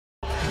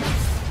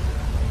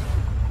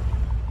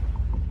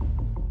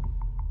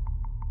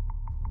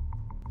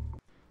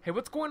Hey,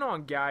 what's going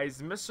on,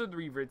 guys?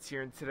 MrTheRevertz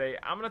here, and today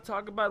I'm going to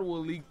talk about will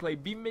League Play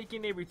be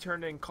making a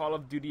return in Call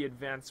of Duty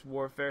Advanced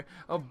Warfare.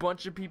 A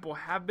bunch of people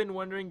have been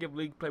wondering if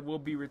League Play will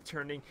be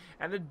returning,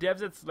 and the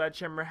devs at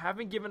Sledgehammer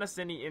haven't given us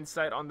any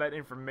insight on that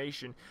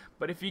information.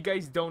 But if you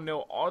guys don't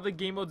know, all the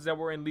game modes that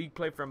were in League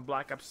Play from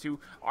Black Ops 2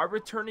 are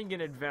returning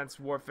in Advanced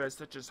Warfare,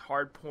 such as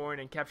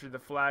Hardpoint and Capture the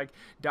Flag,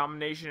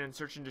 Domination and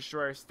Search and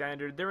Destroy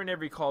Standard. They're in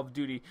every Call of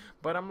Duty,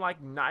 but I'm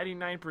like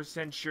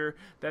 99% sure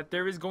that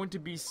there is going to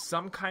be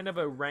some kind of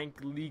a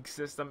ranked league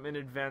system in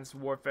Advanced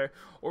Warfare,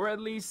 or at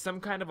least some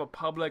kind of a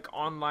public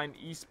online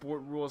esport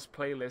rules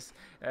playlist.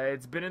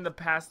 It's been in the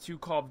past two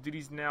Call of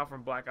Duties now,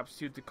 from Black Ops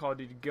 2 to Call of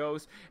Duty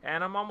Ghosts,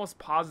 and I'm almost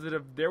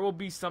positive there will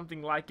be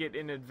something like it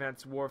in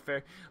Advanced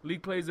Warfare.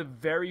 League Play is a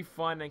very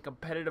fun and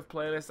competitive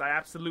playlist. I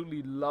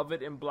absolutely love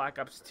it in Black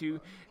Ops 2,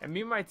 and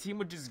me and my team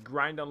would just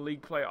grind on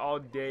League Play all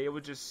day. It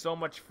was just so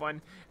much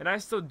fun, and I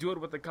still do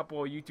it with a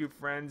couple of YouTube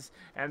friends,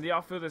 and they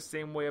all feel the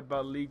same way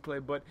about League Play.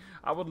 But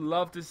I would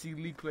love to see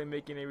League Play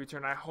making a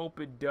return. I hope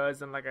it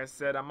does, and like I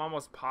said, I'm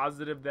almost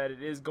positive that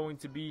it is going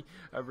to be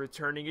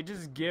returning. It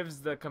just gives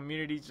the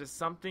community just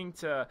something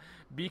to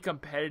be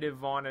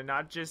competitive on, and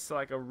not just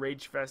like a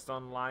rage fest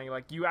online.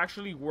 Like, you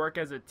actually work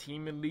as a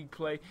team in League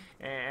Play,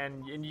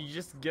 and you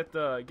just get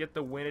the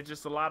win. It's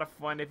just a lot of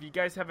fun. If you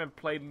guys haven't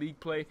played League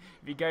Play,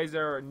 if you guys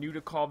are new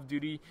to Call of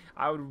Duty,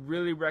 I would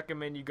really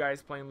recommend you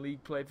guys playing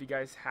League Play. If you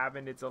guys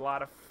haven't, it's a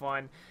lot of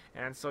fun.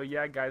 And so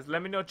yeah, guys,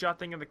 let me know what y'all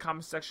think in the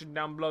comment section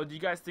down below. Do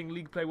you guys think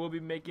League Play will be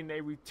making a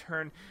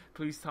return?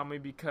 Please tell me,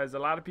 because a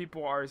lot of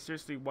people are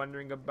seriously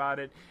wondering about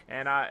it.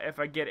 And if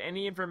I get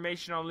any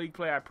information on League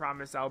Play, I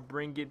promise I'll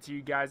bring it to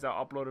you guys.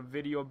 I'll upload a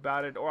video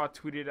about it, or I'll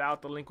tweet it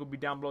out. The link will be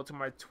down below to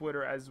my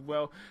Twitter as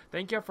well.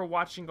 Thank you for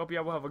watching. Hope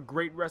y'all will have a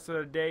great rest of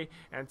the day.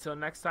 Until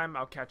next time,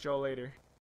 I'll catch y'all later.